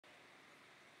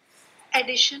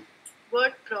Addition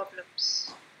word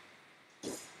problems.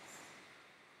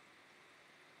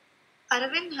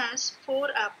 Aravind has 4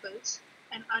 apples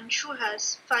and Anshu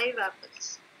has 5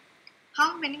 apples.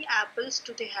 How many apples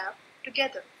do they have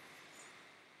together?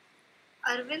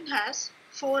 Aravind has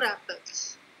 4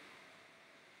 apples.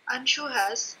 Anshu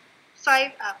has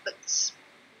 5 apples.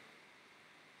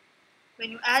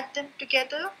 When you add them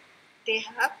together, they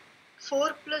have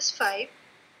 4 plus 5,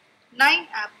 9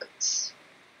 apples.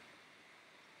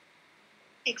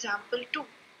 Example 2.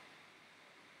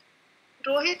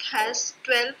 Rohit has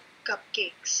 12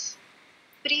 cupcakes.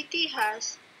 Preeti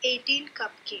has 18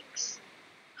 cupcakes.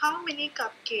 How many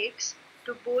cupcakes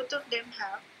do both of them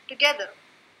have together?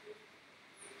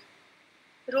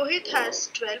 Rohit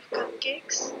has 12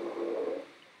 cupcakes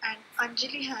and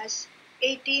Anjali has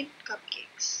 18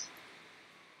 cupcakes.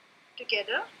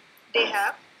 Together, they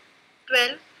have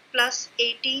 12 plus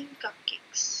 18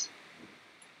 cupcakes.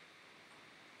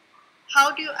 How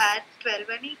do you add 12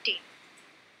 and 18?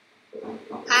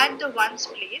 At the ones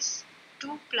place,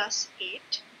 2 plus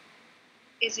 8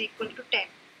 is equal to 10.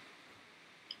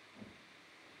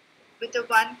 With the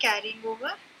 1 carrying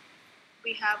over,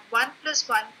 we have 1 plus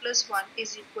 1 plus 1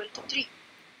 is equal to 3.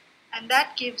 And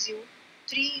that gives you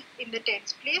 3 in the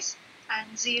tens place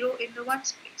and 0 in the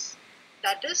ones place.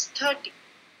 That is 30.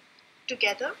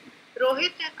 Together,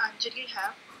 Rohit and Anjali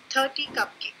have 30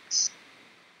 cupcakes.